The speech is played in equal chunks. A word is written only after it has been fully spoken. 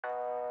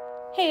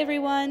Hey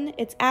everyone,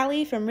 it's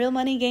Allie from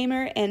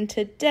RealMoneyGamer, and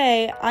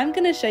today I'm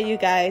going to show you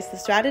guys the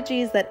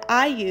strategies that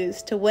I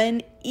use to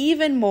win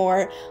even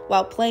more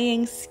while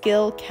playing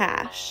Skill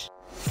Cash.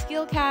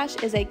 Skill Cash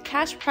is a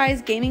cash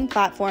prize gaming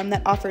platform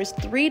that offers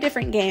 3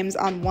 different games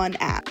on one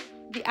app.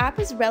 The app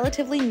is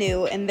relatively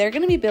new, and they're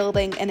going to be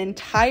building an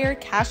entire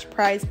cash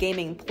prize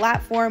gaming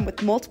platform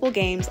with multiple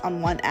games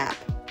on one app.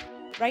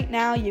 Right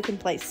now, you can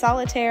play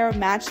Solitaire,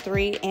 Match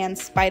 3, and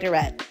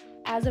Spiderette.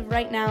 As of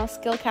right now,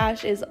 Skill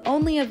Cash is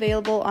only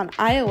available on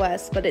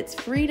iOS, but it's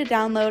free to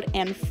download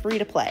and free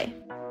to play.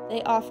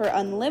 They offer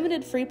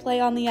unlimited free play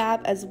on the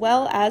app, as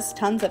well as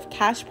tons of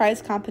cash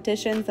prize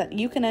competitions that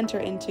you can enter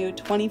into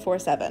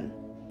 24/7.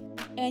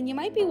 And you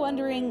might be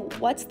wondering,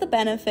 what's the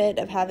benefit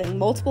of having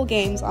multiple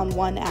games on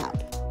one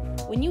app?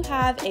 When you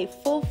have a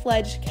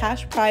full-fledged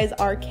cash prize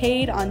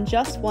arcade on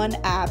just one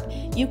app,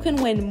 you can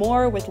win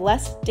more with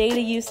less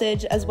data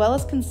usage, as well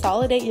as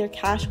consolidate your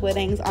cash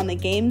winnings on the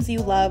games you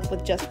love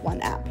with just one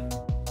app.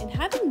 And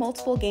having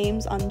multiple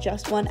games on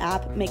just one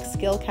app makes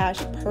Skill Cash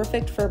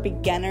perfect for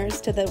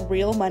beginners to the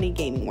real money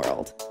gaming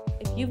world.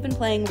 If you've been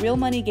playing real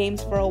money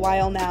games for a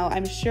while now,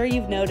 I'm sure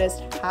you've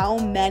noticed how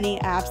many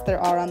apps there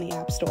are on the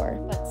App Store.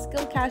 But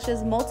Skill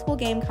Cash's multiple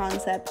game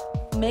concept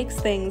makes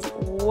things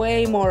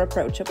way more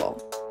approachable.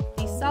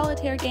 The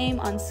Solitaire game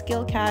on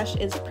Skill Cash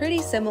is pretty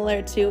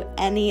similar to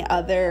any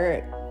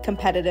other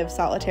competitive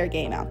Solitaire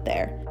game out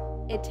there.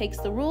 It takes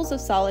the rules of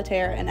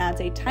Solitaire and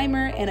adds a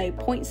timer and a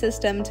point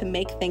system to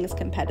make things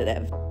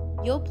competitive.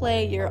 You'll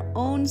play your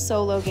own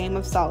solo game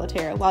of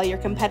Solitaire while your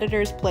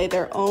competitors play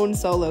their own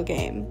solo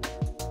game.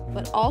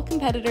 But all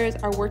competitors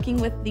are working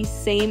with the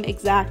same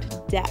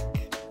exact deck.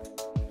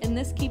 And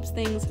this keeps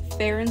things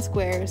fair and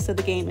square, so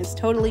the game is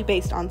totally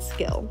based on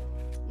skill.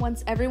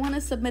 Once everyone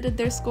has submitted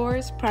their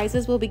scores,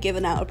 prizes will be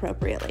given out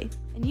appropriately.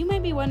 And you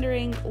might be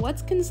wondering,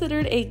 what's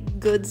considered a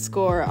good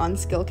score on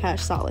Skill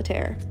Cash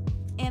Solitaire?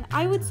 And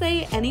I would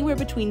say anywhere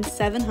between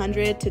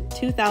 700 to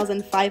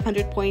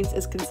 2,500 points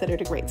is considered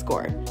a great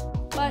score.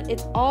 But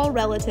it's all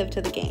relative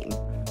to the game.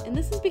 And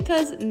this is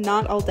because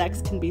not all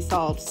decks can be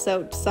solved,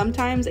 so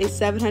sometimes a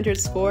 700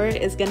 score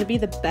is going to be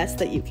the best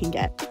that you can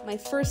get. My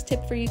first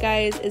tip for you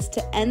guys is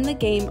to end the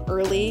game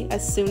early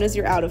as soon as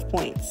you're out of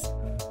points.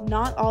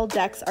 Not all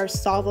decks are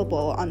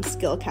solvable on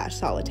Skill Cash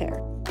Solitaire,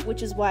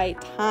 which is why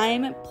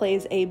time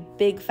plays a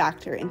big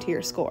factor into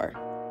your score.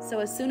 So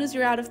as soon as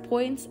you're out of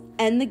points,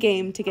 end the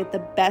game to get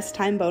the best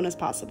time bonus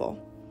possible.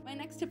 My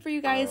next tip for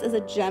you guys is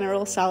a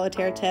general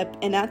Solitaire tip,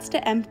 and that's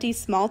to empty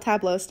small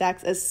tableau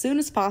stacks as soon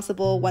as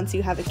possible once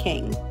you have a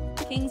king.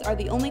 Kings are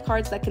the only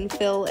cards that can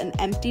fill an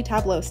empty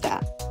tableau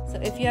stack, so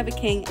if you have a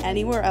king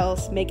anywhere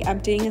else, make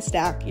emptying a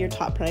stack your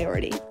top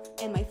priority.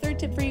 And my third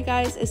tip for you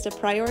guys is to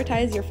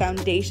prioritize your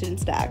foundation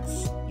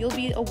stacks. You'll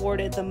be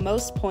awarded the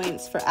most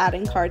points for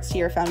adding cards to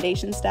your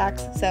foundation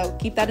stacks, so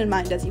keep that in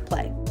mind as you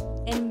play.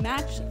 And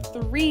Match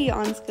 3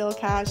 on Skill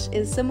Cash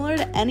is similar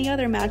to any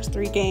other Match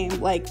 3 game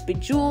like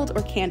Bejeweled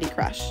or Candy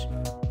Crush.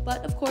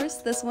 But of course,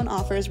 this one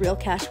offers real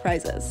cash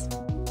prizes.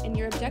 And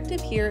your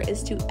objective here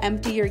is to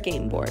empty your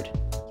game board.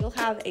 You'll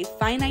have a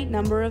finite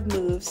number of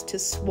moves to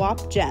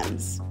swap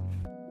gems.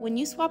 When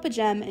you swap a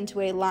gem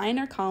into a line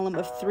or column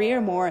of 3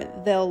 or more,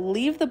 they'll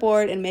leave the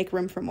board and make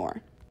room for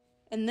more.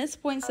 And this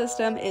point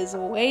system is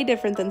way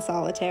different than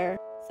Solitaire.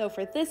 So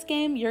for this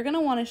game, you're going to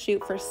want to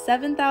shoot for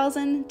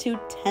 7,000 to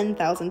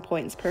 10,000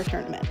 points per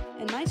tournament.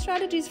 And my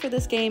strategies for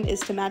this game is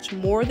to match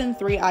more than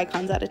 3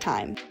 icons at a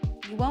time.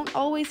 You won't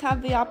always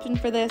have the option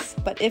for this,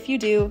 but if you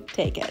do,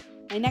 take it.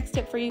 My next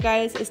tip for you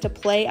guys is to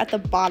play at the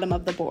bottom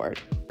of the board.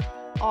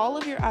 All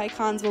of your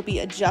icons will be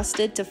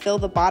adjusted to fill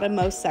the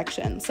bottommost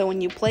section. So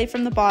when you play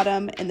from the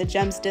bottom and the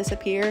gems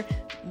disappear,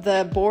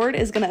 the board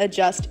is going to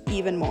adjust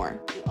even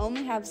more. You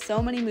only have so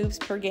many moves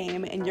per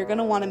game, and you're going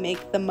to want to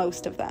make the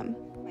most of them.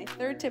 My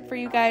third tip for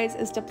you guys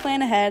is to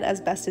plan ahead as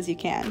best as you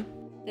can.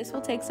 This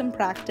will take some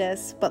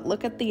practice, but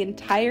look at the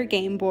entire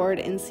game board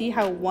and see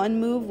how one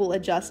move will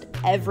adjust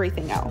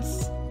everything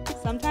else.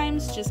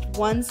 Sometimes just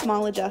one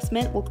small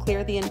adjustment will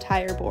clear the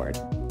entire board.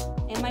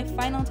 And my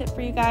final tip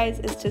for you guys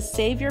is to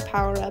save your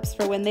power-ups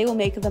for when they will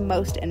make the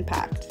most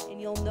impact.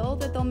 And you'll know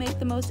that they'll make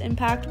the most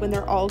impact when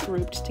they're all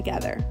grouped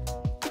together.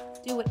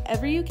 Do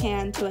whatever you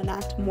can to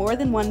enact more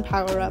than one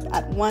power-up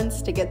at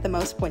once to get the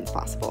most points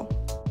possible.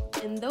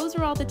 And those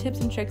are all the tips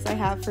and tricks I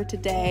have for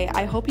today.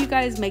 I hope you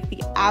guys make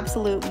the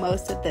absolute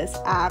most of this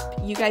app.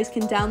 You guys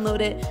can download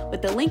it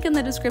with the link in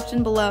the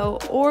description below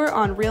or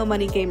on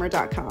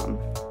RealMoneyGamer.com.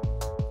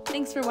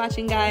 Thanks for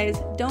watching, guys.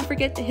 Don't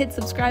forget to hit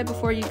subscribe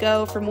before you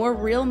go for more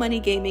real money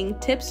gaming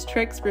tips,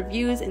 tricks,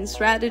 reviews, and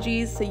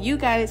strategies so you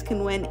guys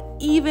can win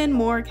even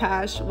more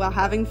cash while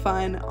having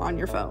fun on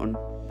your phone.